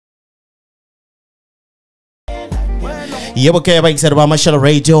Yebo ke bayisela ba Maxelo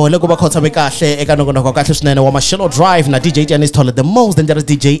Radio lekuba khotha bekahle eka nongonoko kahle swinene wa Maxelo Drive na DJ Janice Tolle, the most dangerous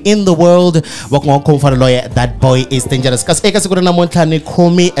DJ in the world. Wakungokho mfana loye, that boy is dangerous. Kasi eka siku namuntlha ni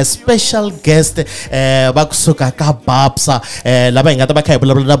khomi a special guest bakusuka ka BABSA laba ingata bakha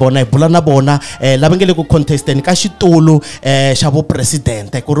ibulabula na bona ibula na bona laba ngele ku contestant ka xitulu xa bo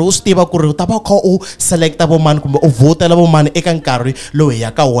president ku ri u stiva ku ri u ta ba kho u selecta bo mani kumbe u votela bo mani eka nkarhi lowu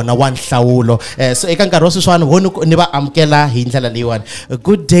ya ka wona wa nhlawulo. So eka nkarhi wa sweswiwani voni ni va amukela hi ndlela leyiwani.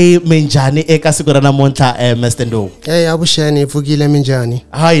 Good day minjhani eka siku ra namuntlha Mr. Ndou? Hey avuxeni pfukile minjhani?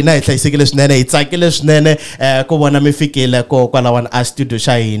 Hayi na hi hlayisekile swinene hi tsakile swinene ku vona mi fikile ko kwalawan a studio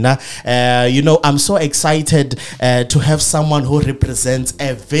xa hina. You know, I'm so excited to have someone who represents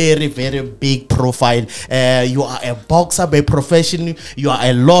a very big profile. You are a boxer by profession, you are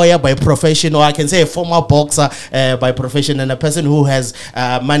a lawyer by profession, or I can say a former boxer by profession, and a person who has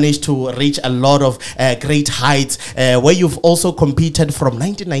managed to reach a lot of great heights, where you've also competed from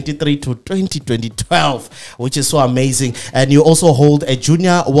 1993 to 2012, which is so amazing. And you also hold a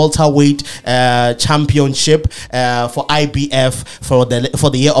junior welterweight championship for IBF for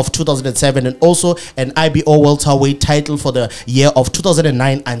the year of 2007, and also an IBO welterweight title for the year of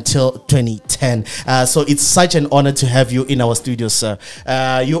 2009 until 2010. So it's such an honor to have you in our studio, sir.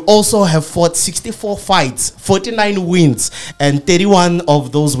 You also have fought 64 fights, 49 wins, and 31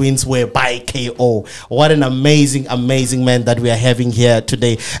 of those wins were by KO. What an amazing man that we are having here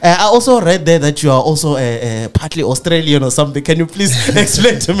today. I also read there that you are also partly Australian or something. Can you please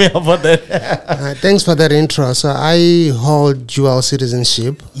explain to me about that? Thanks for that intro. So I hold dual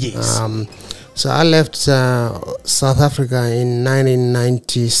citizenship. Yes. So I left South Africa in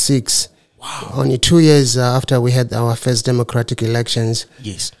 1996. Wow. Only 2 years after we had our first democratic elections.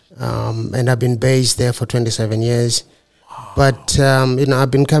 Yes. And I've been based there for 27 years. Wow. But, you know,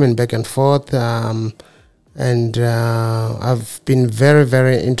 I've been coming back and forth. And I've been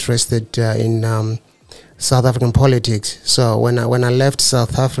very interested in South African politics. So when I left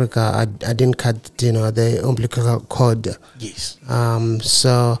South Africa, I didn't cut, you know, the umbilical cord. Yes.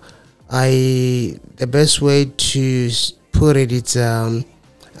 So the best way to put it is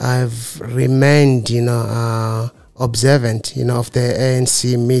I've remained, you know, observant, you know, of the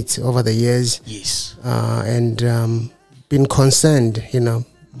ANC meet over the years. Yes. And been concerned, you know,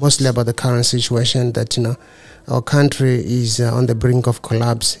 mostly about the current situation that, you know, our country is on the brink of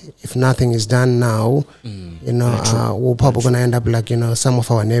collapse. If nothing is done now, you know, we're probably going to end up like, you know, some of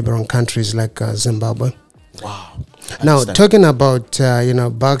our neighboring countries like Zimbabwe. Wow. Now, talking about, you know,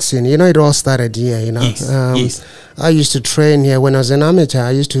 boxing, you know, it all started here, you know. Yes. Yes. I used to train here when I was an amateur.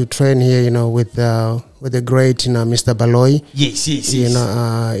 I used to train here, you know, with the great, you know, Mr. Baloy. Yes. You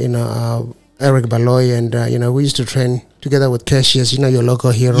know, Eric Baloy, and you know, we used to train together with Cassius, you know, your local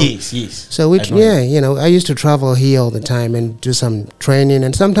hero. Yes. So you know, I used to travel here all the time and do some training,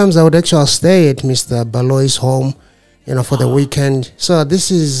 and sometimes I would actually stay at Mr. Baloy's home, you know, for the weekend. So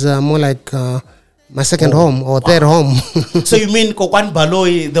this is more like my second home or third home. So you mean Kokwan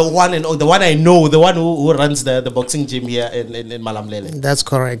Baloy, the one I know, the one who runs the boxing gym here in Malamlele? That's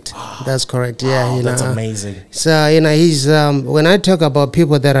correct. That's correct. Yeah, wow, you know, that's amazing. So you know, he's when I talk about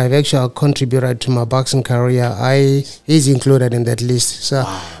people that have actually contributed to my boxing career, he's included in that list. So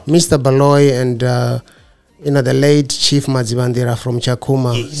Mr. Baloy and you know, the late Chief Mazibandira from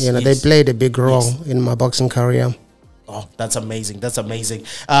Chakuma, you know, they played a big role in my boxing career. Oh, that's amazing. That's amazing.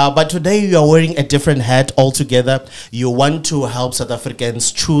 But today you are wearing a different hat altogether. You want to help South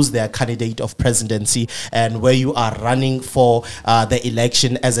Africans choose their candidate of presidency, and where you are running for the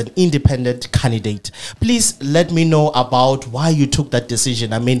election as an independent candidate. Please let me know about why you took that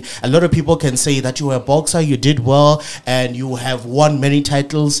decision. I mean, a lot of people can say that you were a boxer, you did well, and you have won many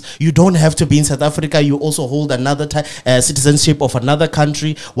titles. You don't have to be in South Africa. You also hold another citizenship of another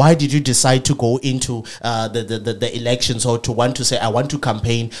country. Why did you decide to go into the election? Or to want to say, I want to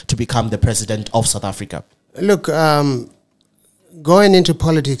campaign to become the president of South Africa? Look, going into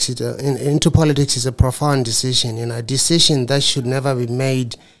politics is a profound decision. You know, a decision that should never be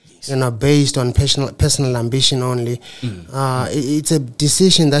made, you know, based on personal ambition only. It's a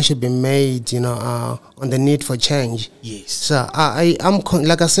decision that should be made, you know, on the need for change. Yes. So I'm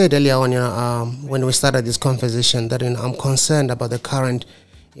like I said earlier on, you know, when we started this conversation, that, you know, I'm concerned about the current,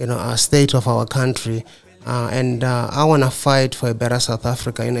 you know, state of our country. And I want to fight for a better South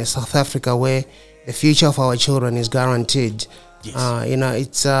Africa, in a South Africa where the future of our children is guaranteed. Yes. You know,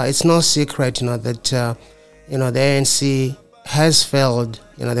 it's no secret, you know, that you know, the ANC has failed,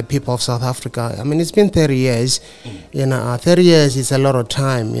 you know, the people of South Africa. I mean, it's been 30 years. You know, 30 years is a lot of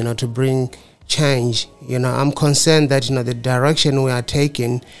time, you know, to bring change. You know, I'm concerned that, you know, the direction we are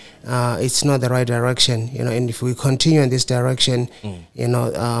taking, it's not the right direction. You know, and if we continue in this direction, you know,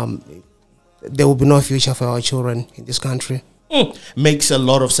 there will be no future for our children in this country. Makes a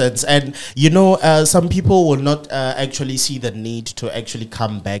lot of sense. And you know, some people will not actually see the need to actually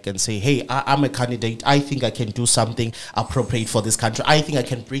come back and say, hey, I'm a candidate, I think I can do something appropriate for this country, I think I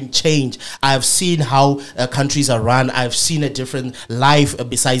can bring change. I've seen how countries are run, I've seen a different life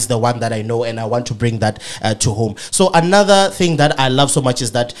besides the one that I know, and I want to bring that to home. So another thing that I love so much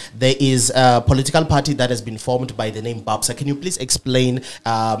is that there is a political party that has been formed by the name BABSA. Can you please explain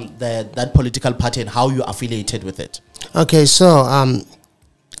that political party and how you affiliated with it? Okay, so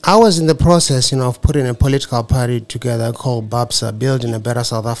I was in the process, you know, of putting a political party together called BABSA, Building a Better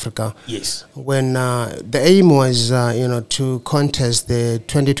South Africa. Yes. When the aim was, you know, to contest the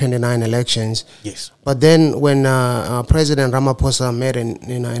 2029 elections. Yes. But then when President Ramaphosa made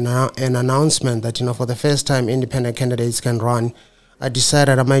an announcement that, you know, for the first time independent candidates can run, I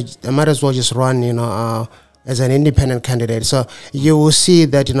decided I might as well just run, you know, as an independent candidate. So you will see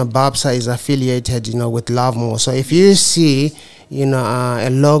that, you know, BABSA is affiliated, you know, with Lovemore. So if you see, you know,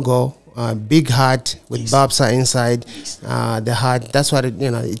 a logo, a big heart with BABSA inside the heart, that's what it, you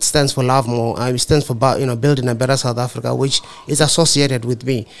know, it stands for. Lovemore. It stands for, you know, Building a Better South Africa, which is associated with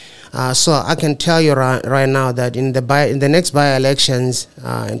me. So I can tell you right now that in the next by-elections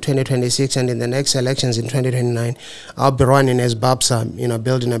in 2026 and in the next elections in 2029, I'll be running as BABSA, you know,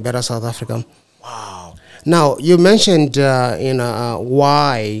 Building a Better South Africa. Wow. Now, you mentioned, you know,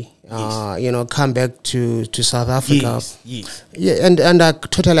 why, you know, come back to South Africa. Yes, yes. Yeah, and I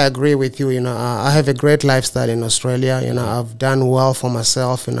totally agree with you. You know, I have a great lifestyle in Australia. You know, I've done well for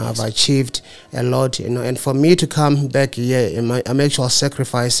myself. You know, I've achieved a lot. You know, and for me to come back here, I'm actually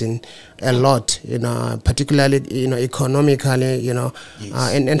sacrificing a lot. You know, particularly, you know, economically. You know,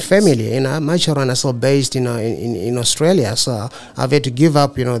 and family. You know, my children are still based, you know, in Australia. So I've had to give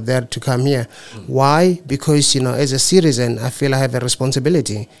up, you know, there to come here. Why? Because, you know, as a citizen, I feel I have a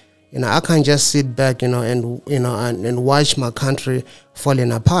responsibility. You know, I can't just sit back, you know, and watch my country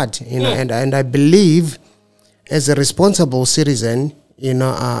falling apart. You know, and I believe, as a responsible citizen, you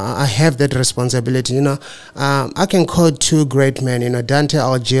know, I have that responsibility. You know, I can quote two great men. You know, Dante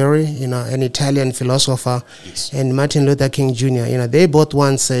Alighieri, you know, an Italian philosopher, and Martin Luther King Jr. You know, they both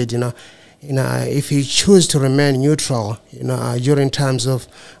once said, you know, if you choose to remain neutral, you know, during times of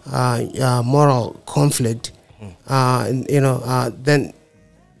moral conflict, you know, then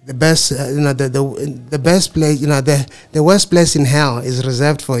the best, you know, the best place, you know, the worst place in hell is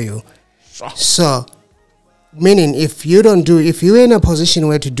reserved for you. So, meaning if you're in a position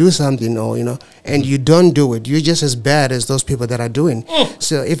where to do something, or, you know, and you don't do it, you're just as bad as those people that are doing.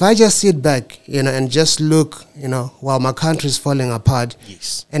 So if I just sit back, you know, and just look, you know, while my country is falling apart,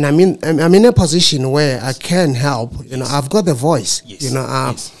 and I'm in a position where I can help, you know, I've got the voice, you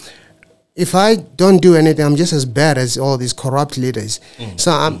know, if I don't do anything, I'm just as bad as all these corrupt leaders.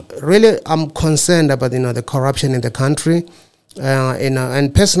 So I'm concerned about, you know, the corruption in the country. You know,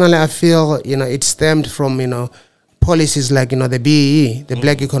 and personally, I feel, you know, it stemmed from, you know, policies like, you know, the BEE, the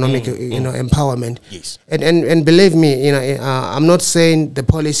Black Economic, you know, Empowerment. And believe me, you know, I'm not saying the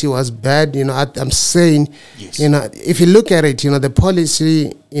policy was bad. You know, I'm saying, you know, if you look at it, you know, the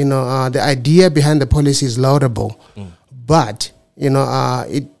policy, you know, the idea behind the policy is laudable, but, you know,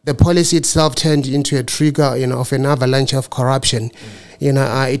 the policy itself turned into a trigger, you know, of an avalanche of corruption. You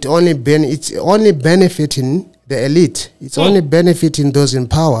know, it's only benefiting the elite. It's only benefiting those in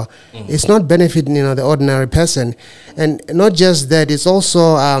power. It's not benefiting, you know, the ordinary person. And not just that, it's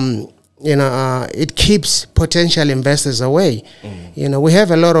also, you know, it keeps potential investors away. You know, we have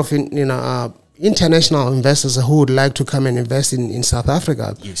a lot of, you know, international investors who would like to come and invest in South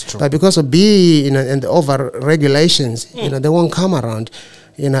Africa. But because of BEE, you know, and the over regulations, you know, they won't come around.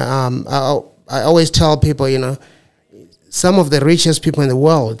 You know, I always tell people, you know, some of the richest people in the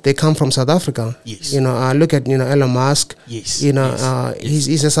world, they come from South Africa. You know, look at, you know, Elon Musk. You know,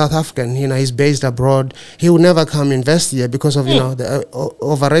 he's a South African. You know, he's based abroad. He will never come invest here because of, you know, the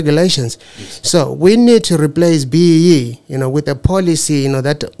over regulations. So we need to replace BEE, you know, with a policy, you know,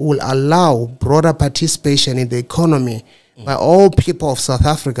 that will allow broader participation in the economy by all people of South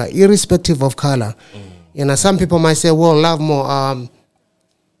Africa, irrespective of color. You know, some people might say, well, Lovemore,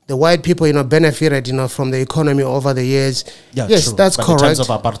 the white people, you know, benefited, you know, from the economy over the years. Yes, true. That's correct. In terms of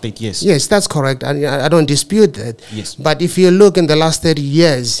apartheid, yes, that's correct. I don't dispute that. But if you look in the last 30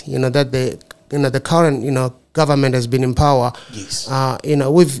 years, you know, that the current, you know, government has been in power. You know,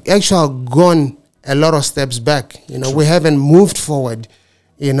 we've actually gone a lot of steps back. You know, we haven't moved forward.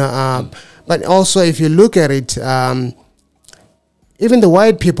 You know, but also if you look at it, even the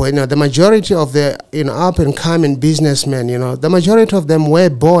white people, you know, the majority of the, you know, up and coming businessmen, you know, the majority of them were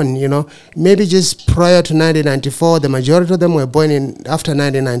born, you know, maybe just prior to 1994. The majority of them were born after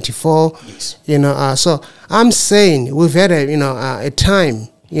 1994. Yes. You know, so I'm saying we've had a time,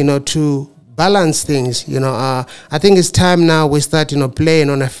 you know, to balance things. You know, I think it's time now we start, you know, playing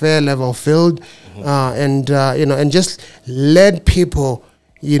on a fair level field, and you know, and just let people,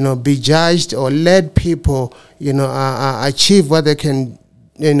 you know, be judged, or let people, you know, achieve what they can,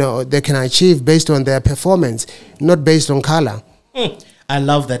 you know, they can achieve based on their performance, not based on color. I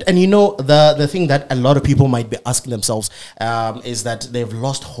love that. And you know, the thing that a lot of people might be asking themselves is that they've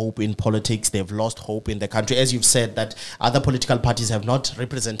lost hope in politics. They've lost hope in the country. As you've said, that other political parties have not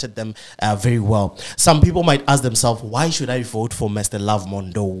represented them very well. Some people might ask themselves, why should I vote for Mr. Lovemore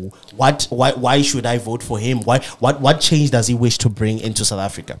Ndou? Why should I vote for him? What change does he wish to bring into South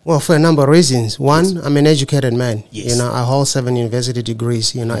Africa? Well, for a number of reasons. One, yes. I'm an educated man. Yes. You know, I hold 7 university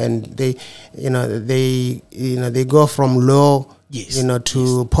degrees, you know, and they go from law, yes. you know,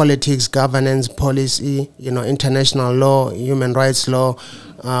 to politics, governance, policy, you know, international law, human rights law,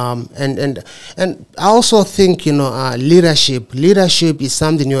 and I also think, you know, leadership is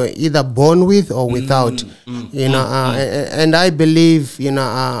something you're either born with or without, you know, and I believe, you know,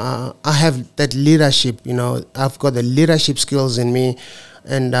 I have that leadership, you know, I've got the leadership skills in me,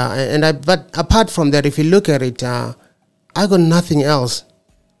 but apart from that, if you look at it, I got nothing else.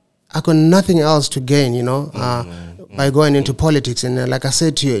 I got nothing else to gain, you know, by going into politics. And like I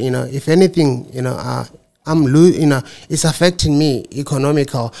said to you, you know, if anything, you know, you know, it's affecting me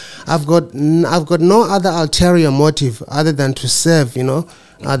economical. I've got no other ulterior motive other than to serve, you know,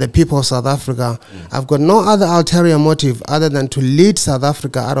 the people of South Africa. I've got no other ulterior motive other than to lead South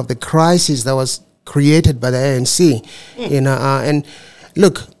Africa out of the crisis that was created by the ANC, you know, and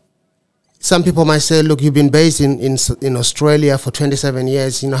look. Some people might say, look, you've been based in Australia for 27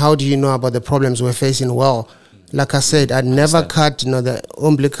 years. You know, how do you know about the problems we're facing? Well, like I said, I never cut, you know, the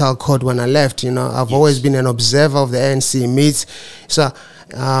umbilical cord when I left. You know, I've always been an observer of the ANC meets. So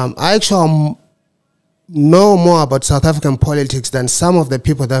I actually know more about South African politics than some of the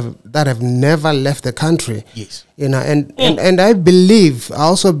people that have never left the country. Yes. You know, and I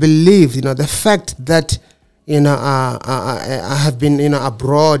also believe, you know, the fact that, you know, I have been, you know,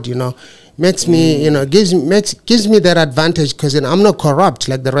 abroad, you know, makes me, you know, gives me that advantage, because, you know, I'm not corrupt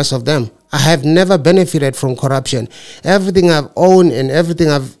like the rest of them. I have never benefited from corruption. Everything I've owned and everything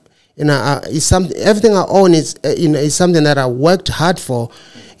I've, you know, everything I own is, you know, is something that I worked hard for.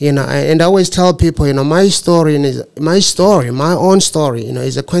 You know, and I always tell people, you know, my own story, you know,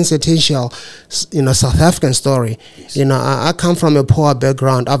 is a quintessential, you know, South African story. Yes. You know, I come from a poor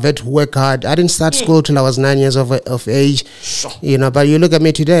background. I've had to work hard. I didn't start school till I was 9 years of age. Sure. You know, but you look at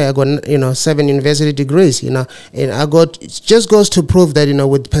me today, I got, you know, 7 university degrees, you know, and it just goes to prove that, you know,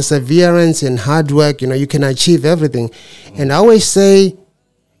 with perseverance and hard work, you know, you can achieve everything. And I always say,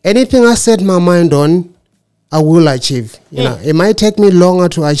 anything I set my mind on, I will achieve. You know, it might take me longer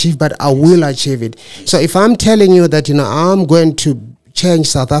to achieve, but I will achieve it. So if I'm telling you that, you know, I'm going to change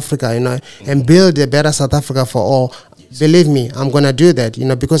South Africa, you know, and build a better South Africa for all, believe me, I'm going to do that, you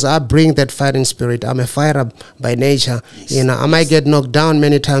know, because I bring that fighting spirit. I'm a fighter by nature. You know, I might get knocked down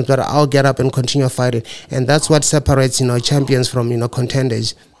many times, but I'll get up and continue fighting. And that's what separates, you know, champions from, you know,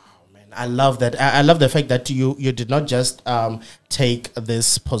 contenders. I love that. I love the fact that you did not just take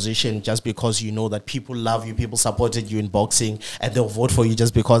this position just because you know that people love you, people supported you in boxing, and they'll vote for you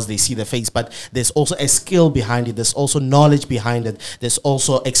just because they see the face. But there's also a skill behind it. There's also knowledge behind it. There's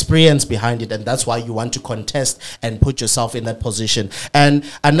also experience behind it. And that's why you want to contest and put yourself in that position. And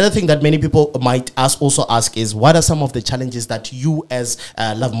another thing that many people might also ask is, what are some of the challenges that you as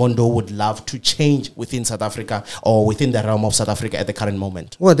Lovemore Ndou would love to change within South Africa or within the realm of South Africa at the current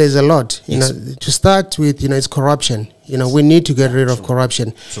moment? Well, there's a lot. You know, to start with, you know, it's corruption. You know, we need to get rid of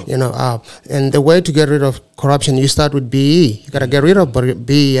corruption. You know, and the way to get rid of corruption, you start with BE. You got to get rid of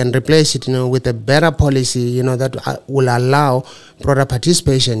BE and replace it, you know, with a better policy, you know, that will allow broader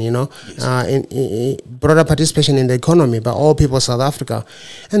participation, you know, in broader participation in the economy by all people of South Africa.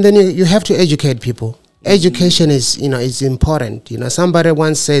 And then you have to educate people. Education is, you know, is important. You know, somebody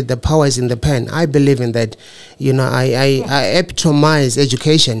once said the power is in the pen. I believe in that. You know, I epitomize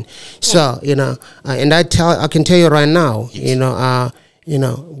education. So, you know, and I can tell you right now, you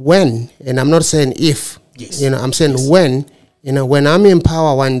know, when, and I'm not saying if, you know, I'm saying when, you know, when I'm in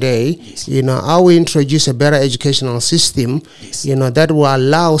power one day, you know, I will introduce a better educational system, you know, that will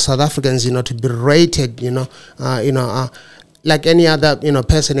allow South Africans, you know, to be rated, you know, like any other, you know,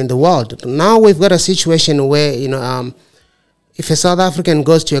 person in the world. Now we've got a situation where, you know, if a South African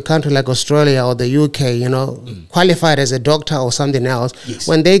goes to a country like Australia or the UK, you know, qualified as a doctor or something else,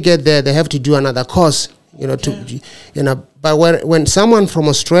 when they get there, they have to do another course, you know, but when someone from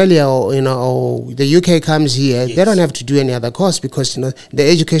Australia or, you know, or the UK comes here, they don't have to do any other course because, you know, the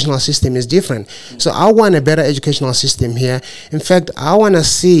educational system is different. So I want a better educational system here. In fact, I want to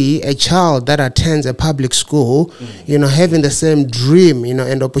see a child that attends a public school, you know, having the same dream, you know,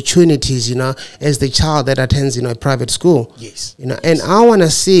 and opportunities, you know, as the child that attends, you know, a private school. You know, and I want to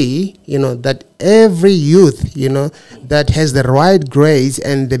see, you know, that every youth, you know, that has the right grades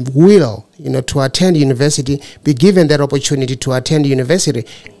and the will, you know, to attend university, be given that opportunity to attend university.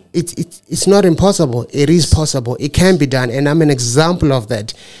 It's not impossible. It is possible. It can be done, and I'm an example of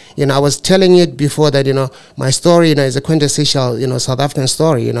that. You know, I was telling it before that, you know, my story, you know, is a quintessential, you know, South African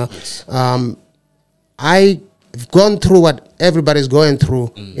story. You know, I've gone through what everybody's going through.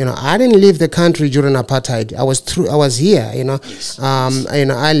 You know, I didn't leave the country during apartheid. I was here. You know, you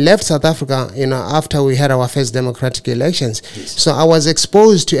know, I left South Africa, you know, after we had our first democratic elections. So I was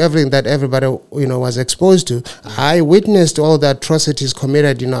exposed to everything that everybody, you know, was exposed to. I witnessed all the atrocities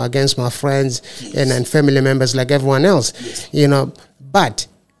committed, you know, against my friends and family members, like everyone else. You know, but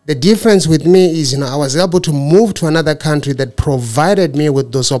the difference with me is, you know, I was able to move to another country that provided me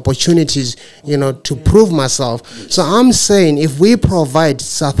with those opportunities, you know, to prove myself. So I'm saying, if we provide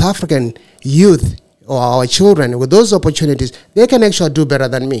South African youth or our children with those opportunities, they can actually do better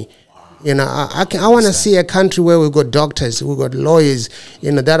than me. You know, I want to see a country where we've got doctors, we've got lawyers,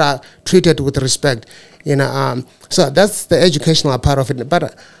 you know, that are treated with respect. You know, so that's the educational part of it.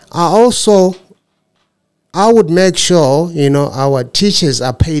 But I would make sure, you know, our teachers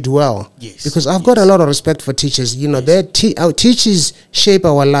are paid well. Because I've got a lot of respect for teachers. You know, our teachers shape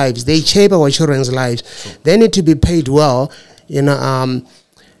our lives. They shape our children's lives. They need to be paid well. You know,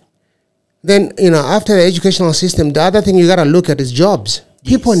 then, you know, after the educational system, the other thing you got to look at is jobs.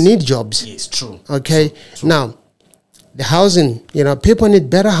 People need jobs. Okay. Now, the housing, you know, people need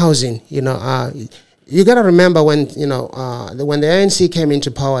better housing. You know, you got to remember when, you know, when the ANC came into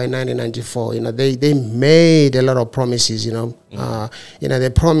power in 1994, you know, they made a lot of promises, you know. You know, they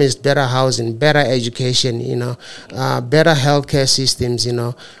promised better housing, better education, you know, better healthcare systems, you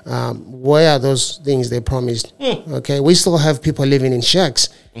know. Where are those things they promised? Okay, we still have people living in shacks,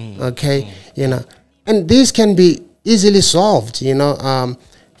 okay, you know. And these can be easily solved, you know.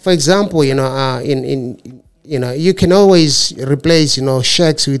 For example, you know, you know, you can always replace, you know,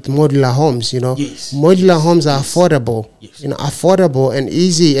 shacks with modular homes, you know. Modular homes are affordable, you know, affordable and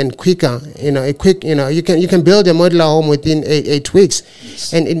easy and quicker, you know, you can build a modular home within 8 weeks,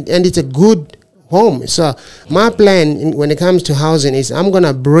 and it's a good home. So my plan when it comes to housing is I'm going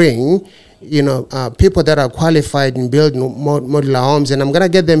to bring, you know, people that are qualified in building modular homes, and I'm going to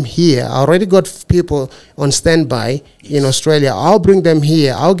get them here. I already got people on standby in Australia. I'll bring them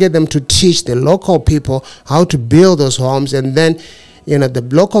here. I'll get them to teach the local people how to build those homes, and then, you know, the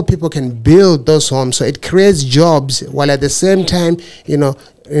local people can build those homes. So it creates jobs while at the same time, you know,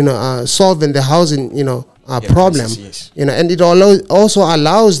 solving the housing, you know, problem. You know, and it also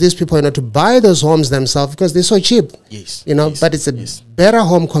allows these people, you know, to buy those homes themselves because they're so cheap. You know, but it's a better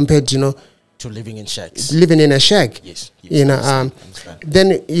home compared, you know, to living in shacks. Living in a shack. You know,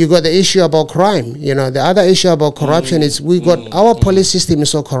 then you got the issue about crime. You know, the other issue about corruption is we got our police system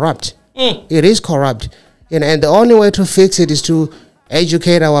is so corrupt. It is corrupt. You know, and the only way to fix it is to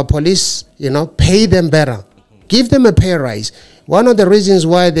educate our police, you know, pay them better. Give them a pay rise. One of the reasons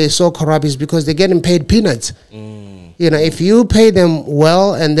why they're so corrupt is because they're getting paid peanuts. You know, if you pay them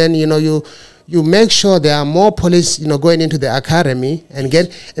well, and then, you know, you make sure there are more police, you know, going into the academy and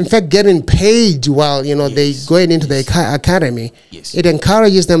getting paid while, you know, they going into the academy. It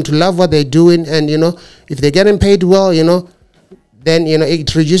encourages them to love what they're doing, and, you know, if they're getting paid well, you know, then, you know,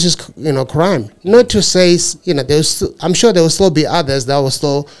 it reduces, you know, crime. Not to say, you know, I'm sure there will still be others that will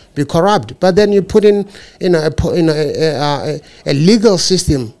still be corrupt, but then you put in, you know, a legal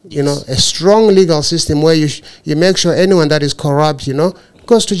system, you know, a strong legal system where you make sure anyone that is corrupt, you know,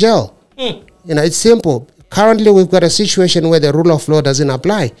 goes to jail. You know, it's simple. Currently, we've got a situation where the rule of law doesn't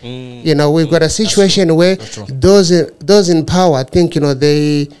apply. You know, we've got a situation where those in power think, you know,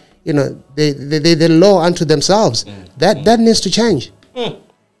 they the law unto themselves. That needs to change.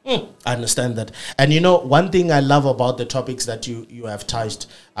 I understand that. And one thing I love about the topics that you have touched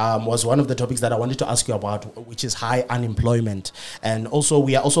was one of the topics that I wanted to ask you about, which is high unemployment. And also,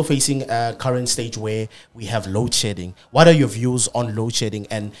 we are also facing a current stage where we have load shedding. What are your views on load shedding,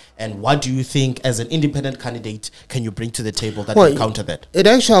 and what do you think as an independent candidate can you bring to the table that will counter that? It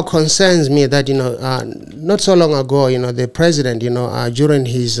actually concerns me that, not so long ago, the president, during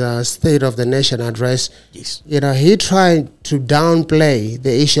his State of the Nation address, yes, he tried to downplay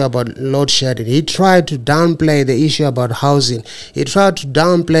the issue about load shedding. He tried to downplay the issue about housing. He tried to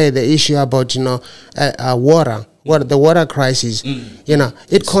downplay the issue about water, the water crisis.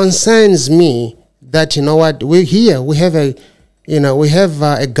 It concerns me that we have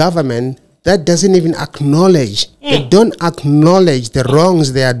a government that doesn't even acknowledge. They don't acknowledge the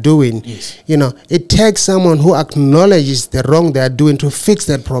wrongs they are doing. Yes. It takes someone who acknowledges the wrong they are doing to fix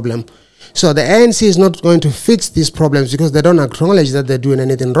that problem. So the ANC is not going to fix these problems because they don't acknowledge that they're doing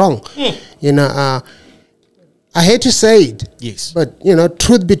anything wrong. I hate to say it, yes, but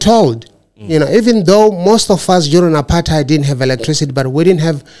truth be told, even though most of us during apartheid didn't have electricity, but we didn't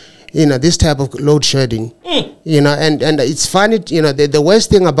have this type of load shedding. And it's funny, the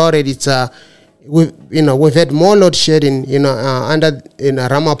worst thing about it, it's we've had more load shedding under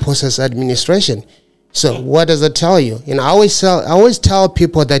Ramaphosa's administration. So what does it tell you? I always tell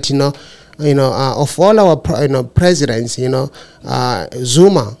people that of all our presidents, Zuma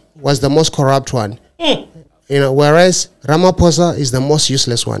was the most corrupt one. Whereas Ramaphosa is the most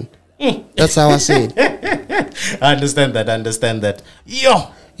useless one. That's how I say it. I understand that.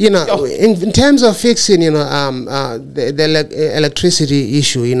 In terms of fixing, the electricity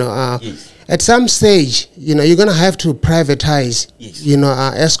issue, yes, at some stage, you're gonna have to privatize, yes,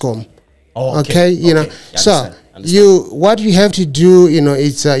 ESCOM. Oh, okay. Understand. What you have to do,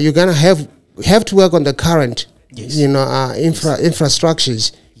 it's you're gonna have to work on the current, yes,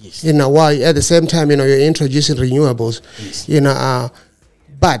 infrastructures. Yes. While at the same time, you're introducing renewables. Yes.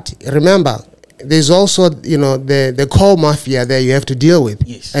 But remember, there's also the coal mafia there you have to deal with.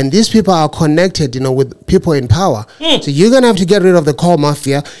 Yes. And these people are connected with people in power. So you're gonna have to get rid of the coal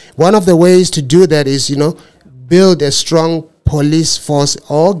mafia. One of the ways to do that is build a strong police force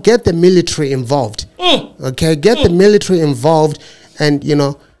or get the military involved. Okay, get the military involved, and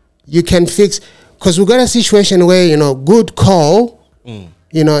you can fix, because we've got a situation where good coal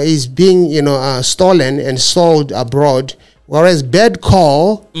is being stolen and sold abroad, whereas bad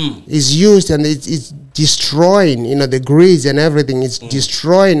coal is used and it's destroying the grids and everything. It's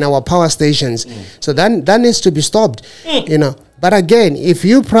destroying our power stations. So that needs to be stopped. But again, if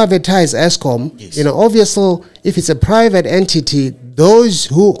you privatize ESCOM, yes, obviously if it's a private entity, those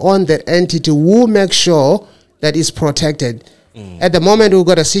who own that entity will make sure that it's protected. At the moment, we've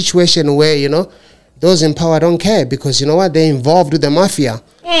got a situation where those in power don't care, because they're involved with the mafia.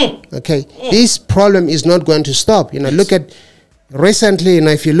 Okay, this problem is not going to stop. Yes. Look at recently,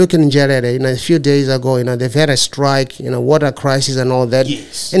 if you look in Jarere, a few days ago, they've had a strike, water crisis and all that.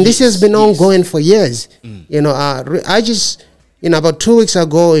 Yes. And this has been ongoing for years. I just, about 2 weeks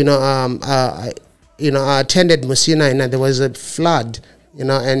ago, I attended Musina, and there was a flood,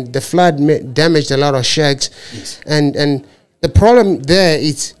 and the flood damaged a lot of shacks. Yes. And the problem there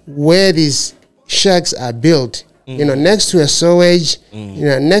is where these shacks are built, next to a sewage,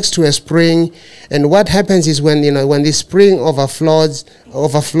 next to a spring. And what happens is when the spring overflows,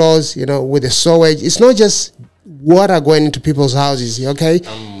 with the sewage, it's not just water going into people's houses, okay?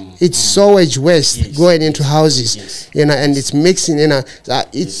 It's sewage waste, yes, going into houses, yes, and it's mixing,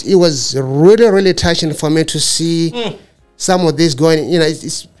 it was really, really touching for me to see some of this going,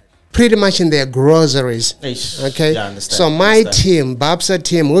 it's pretty much in their groceries. Okay, yeah, so my team, BABSA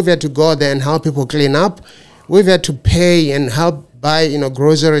team, we've had to go there and help people clean up. We've had to pay and help buy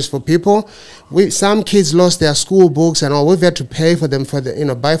groceries for people. Some kids lost their school books and all. We've had to pay for them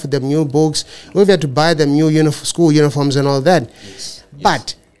buy for them new books. We've had to buy them new school uniforms and all that. Yes.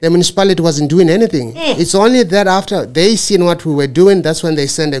 But the municipality wasn't doing anything. It's only that after they seen what we were doing, that's when they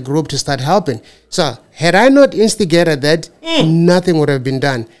sent a group to start helping. So had I not instigated that, nothing would have been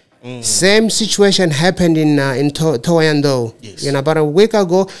done. Same situation happened in Lovemore. Yes. About a week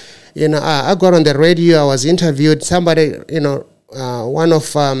ago, I got on the radio. I was interviewed. Somebody,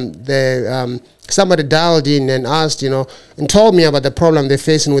 somebody dialed in and asked, and told me about the problem they're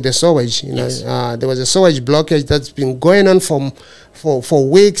facing with the sewage. Yes. There was a sewage blockage that's been going on for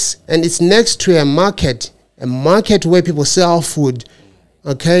weeks, and it's next to a market where people sell food.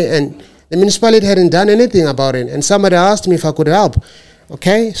 Okay, and the municipality hadn't done anything about it. And somebody asked me if I could help.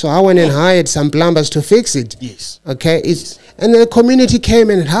 Okay, so I went and hired some plumbers to fix it. Yes. Okay, and the community came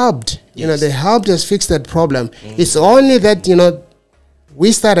and helped. They helped us fix that problem. It's only that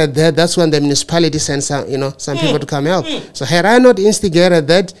We started there. That's when the municipality sent some, some people to come help. So had I not instigated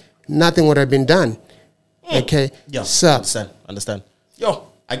that, nothing would have been done. Okay. Yeah. So understand. Yo,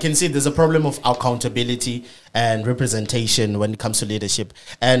 I can see there's a problem of accountability and representation when it comes to leadership.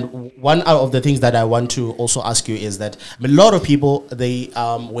 And one out of the things that I want to also ask you is that a lot of people, they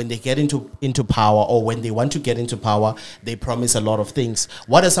when they get into power, or when they want to get into power, they promise a lot of things.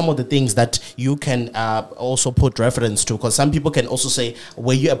 What are some of the things that you can also put reference to? Because some people can also say,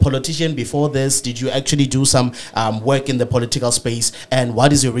 were you a politician before this? Did you actually do some work in the political space? And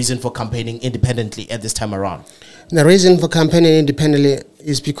what is your reason for campaigning independently at this time around? The reason for campaigning independently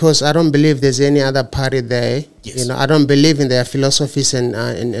is because I don't believe there's any other party there. Yes. I don't believe in their philosophies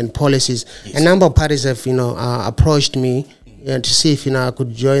and policies. Yes. A number of parties have, approached me to see if, I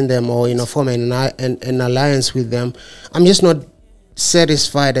could join them or, form an alliance with them. I'm just not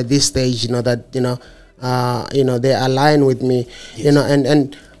satisfied at this stage, that, they align with me, Yes.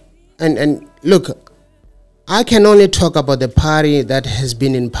 And look, I can only talk about the party that has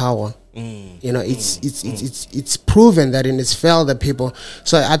been in power. It's proven that it's failed the people.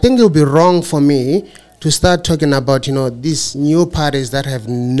 So I think it would be wrong for me to start talking about these new parties that have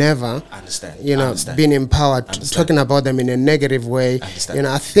never been in power, talking about them in a negative way.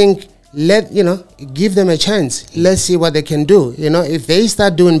 I think give them a chance. Let's see what they can do. If they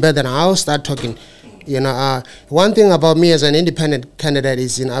start doing better, then I'll start talking. One thing about me as an independent candidate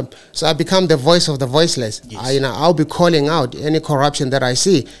is, so I become the voice of the voiceless. Yes. I'll be calling out any corruption that I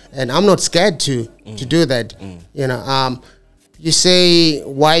see, and I'm not scared to do that. You say,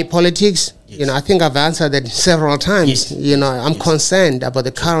 why politics? Yes. I think I've answered that several times. Yes. I'm concerned about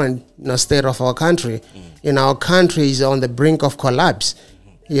the current state of our country. Our country is on the brink of collapse.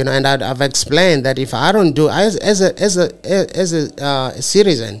 And I've explained that if I don't do, as a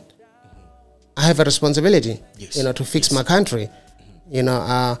citizen, I have a responsibility, yes. To fix my country.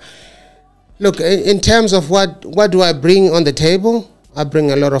 Look, in terms of what do I bring on the table? I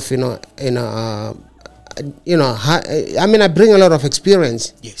bring a lot of, I bring a lot of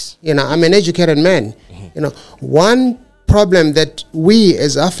experience. Yes. I'm an educated man. One problem that we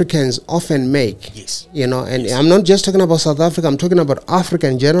as Africans often make, yes. And I'm not just talking about South Africa, I'm talking about Africa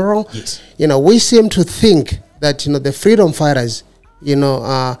in general. Yes. We seem to think that, the freedom fighters,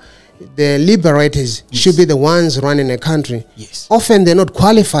 the liberators should be the ones running a country. Yes. Often they're not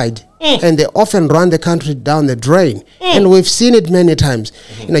qualified, and they often run the country down the drain. And we've seen it many times.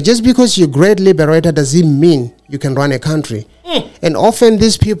 Just because you're a great liberator doesn't mean you can run a country. And often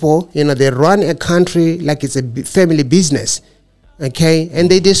these people, they run a country like it's a family business, okay? And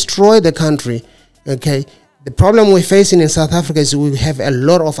they destroy the country, okay? The problem we're facing in South Africa is we have a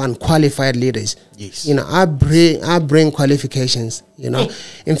lot of unqualified leaders. Yes. I bring qualifications,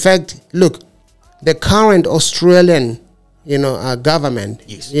 In fact, look, the current Australian, government,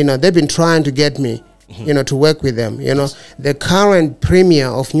 yes. They've been trying to get me, to work with them, Yes. The current premier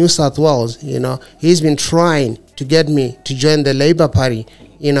of New South Wales, he's been trying to get me to join the Labour Party,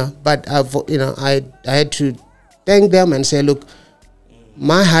 but I had to thank them and say, look,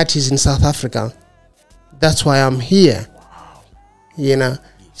 my heart is in South Africa. That's why I'm here. Wow.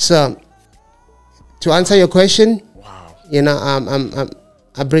 So to answer your question, wow.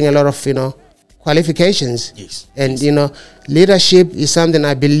 I bring a lot of qualifications. Yes. And leadership is something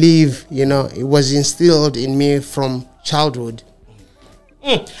I believe it was instilled in me from childhood.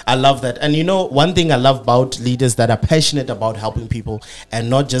 I love that. And one thing I love about leaders that are passionate about helping people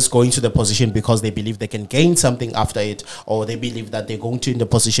and not just going to the position because they believe they can gain something after it, or they believe that they're going to in the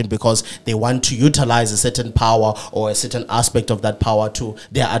position because they want to utilize a certain power or a certain aspect of that power to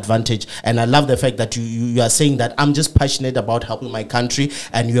their advantage. And I love the fact that you are saying that I'm just passionate about helping my country,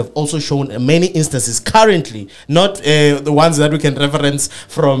 and you have also shown many instances currently, not the ones that we can reference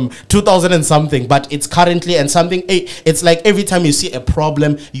from 2000 and something, but it's currently, and something, it's like every time you see a problem,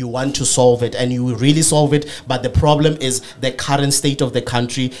 you want to solve it, and you will really solve it, but the problem is the current state of the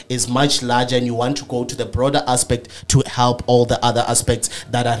country is much larger, and you want to go to the broader aspect to help all the other aspects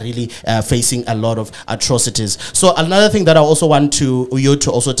that are really facing a lot of atrocities. So another thing that I also want you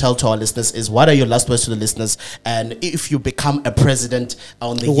to also tell to our listeners is, what are your last words to the listeners? And if you become a president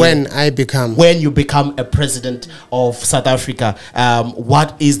when you become a president of South Africa,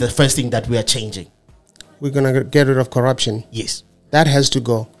 what is the first thing that we are changing? We're gonna get rid of corruption. Yes. That has to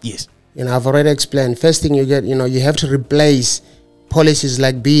go. Yes. I've already explained. First thing you get, you have to replace policies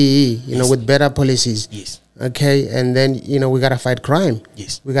like BEE, yes. with better policies. Yes. Okay, and then we gotta fight crime.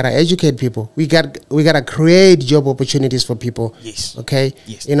 Yes. We gotta educate people. We gotta create job opportunities for people. Yes. Okay.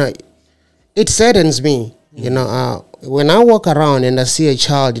 Yes. It saddens me, when I walk around and I see a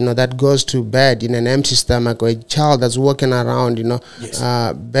child, that goes to bed in an empty stomach, or a child that's walking around,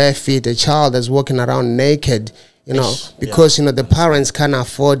 bare feet, a child that's walking around naked, because the parents can't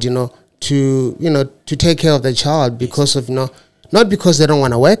afford, to take care of the child because of not because they don't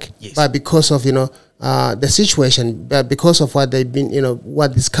want to work, but because of the situation, but because of what they've been,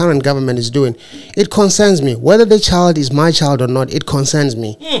 what this current government is doing. It concerns me whether the child is my child or not. It concerns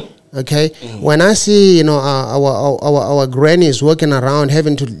me. Okay, when I see our grannies walking around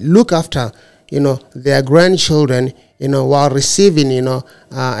having to look after their grandchildren, while receiving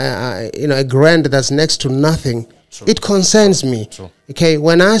a grant that's next to nothing. True. It concerns me. True. Okay,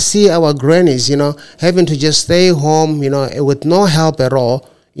 when I see our grannies, having to just stay home, with no help at all,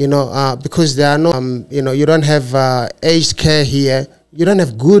 because there are no, you don't have aged care here. You don't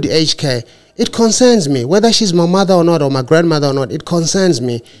have good aged care. It concerns me, whether she's my mother or not, or my grandmother or not. It concerns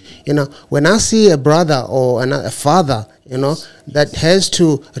me. When I see a brother or a father, that has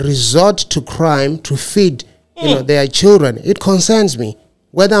to resort to crime to feed, their children, it concerns me,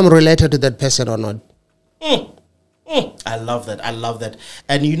 whether I'm related to that person or not. I love that. I love that.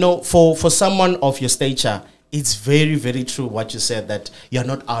 And for someone of your stature, it's very, very true what you said, that you're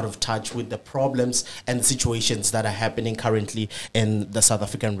not out of touch with the problems and situations that are happening currently in the South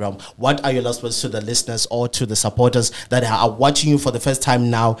African realm. What are your last words to the listeners or to the supporters that are watching you for the first time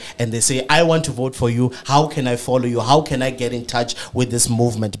now and they say, I want to vote for you. How can I follow you? How can I get in touch with this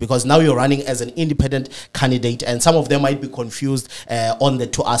movement? Because now you're running as an independent candidate, and some of them might be confused on the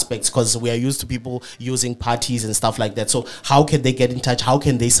two aspects, because we are used to people using parties and stuff like that. So how can they get in touch? How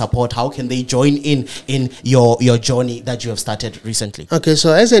can they support? How can they join in your journey that you have started recently? Okay,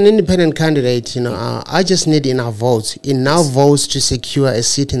 so as an independent candidate, I just need enough votes to secure a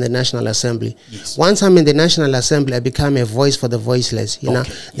seat in the National Assembly. Yes. Once I'm in the National Assembly, I become a voice for the voiceless.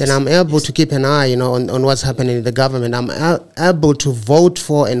 Then I'm able to keep an eye, on what's happening in the government. I'm able to vote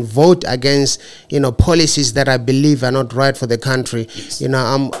for and vote against, policies that I believe are not right for the country. Yes.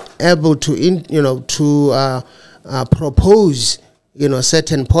 I'm able to propose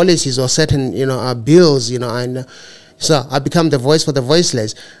certain policies or certain bills, and so I become the voice for the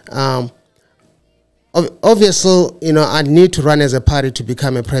voiceless. Obviously, I need to run as a party to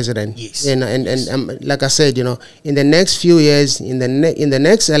become a president. Yes. And like I said, in the next few years, in the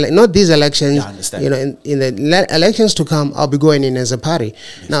next not these elections, in the elections to come, I'll be going in as a party.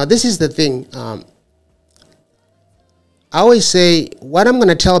 Yes. Now, this is the thing. I always say, what I'm going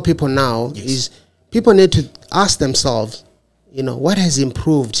to tell people now is people need to ask themselves, what has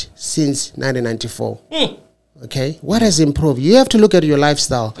improved since 1994? Okay, what has improved? You have to look at your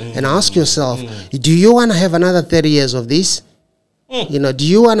lifestyle and ask yourself, do you want to have another 30 years of this? Do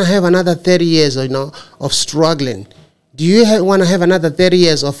you want to have another 30 years, of struggling? Do you want to have another 30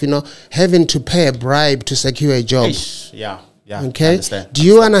 years of, having to pay a bribe to secure a job? Yeah. Okay. Do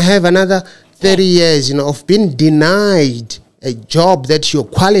you want to have another 30 years, of being denied a job that you're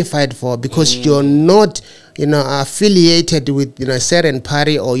qualified for because you're not, affiliated with, a certain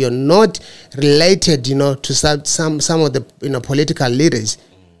party, or you're not related, to some of the, political leaders?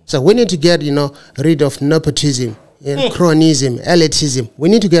 So we need to get, rid of nepotism, cronyism, elitism. We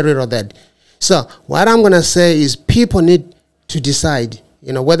need to get rid of that. So what I'm going to say is people need to decide,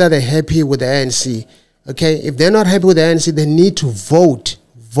 whether they're happy with the ANC. Okay, if they're not happy with the ANC, they need to vote.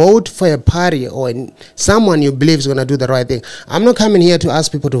 Vote for a party or someone you believe is going to do the right thing. I'm not coming here to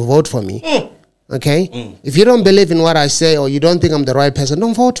ask people to vote for me. Okay? If you don't believe in what I say, or you don't think I'm the right person,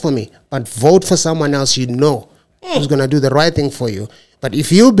 don't vote for me. But vote for someone else who's going to do the right thing for you. But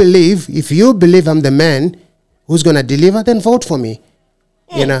if you believe I'm the man who's going to deliver, then vote for me.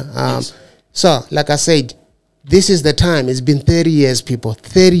 So, like I said, this is the time. It's been 30 years, people.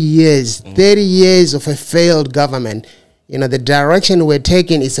 30 years. 30 years of a failed government. The direction we're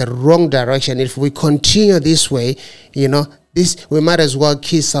taking is a wrong direction. If we continue this way, we might as well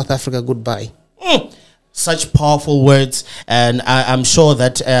kiss South Africa goodbye. Such powerful words, and I'm sure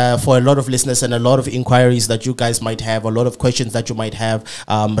that for a lot of listeners and a lot of inquiries that you guys might have, a lot of questions that you might have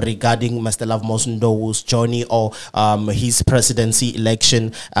regarding Mr. Lovemore Ndou's journey or his presidency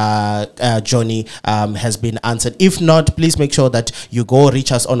election journey has been answered. If not, please make sure that you go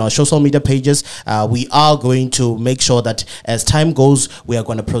reach us on our social media pages. We are going to make sure that as time goes, we are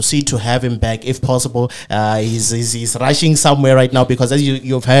going to proceed to have him back if possible. He's rushing somewhere right now because, as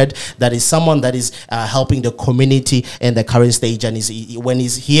you've heard, that is someone that is helping helping the community in the current stage. And when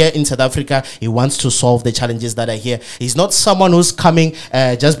he's here in South Africa, he wants to solve the challenges that are here. He's not someone who's coming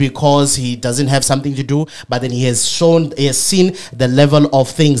just because he doesn't have something to do, but then he has seen the level of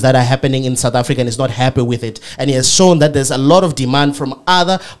things that are happening in South Africa and is not happy with it. And he has shown that there's a lot of demand from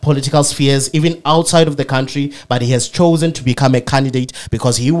other political spheres, even outside of the country, but he has chosen to become a candidate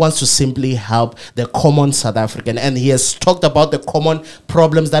because he wants to simply help the common South African. And he has talked about the common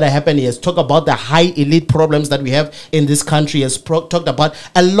problems that are happening. He has talked about the high elite problems that we have in this country. He has talked about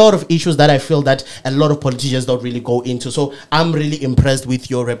a lot of issues that I feel that a lot of politicians don't really go into. So I'm really impressed with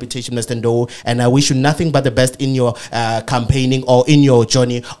your reputation, Mr. Ndou, and I wish you nothing but the best in your campaigning or in your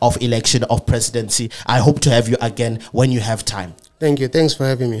journey of election of presidency. I hope to have you again when you have time. Thank you. Thanks for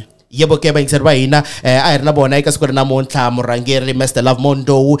having me. Yebo ke ba ngitserwa hina a re na bona eka siku na montla murangeri Mr. Lovemore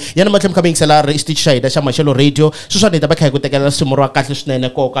Ndou yana matlhem khabing sela station xa Maxelo Radio swi swa ni ta ba kha ku tekela swimurwa kahle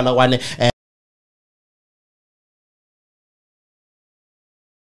swinene ko kala wane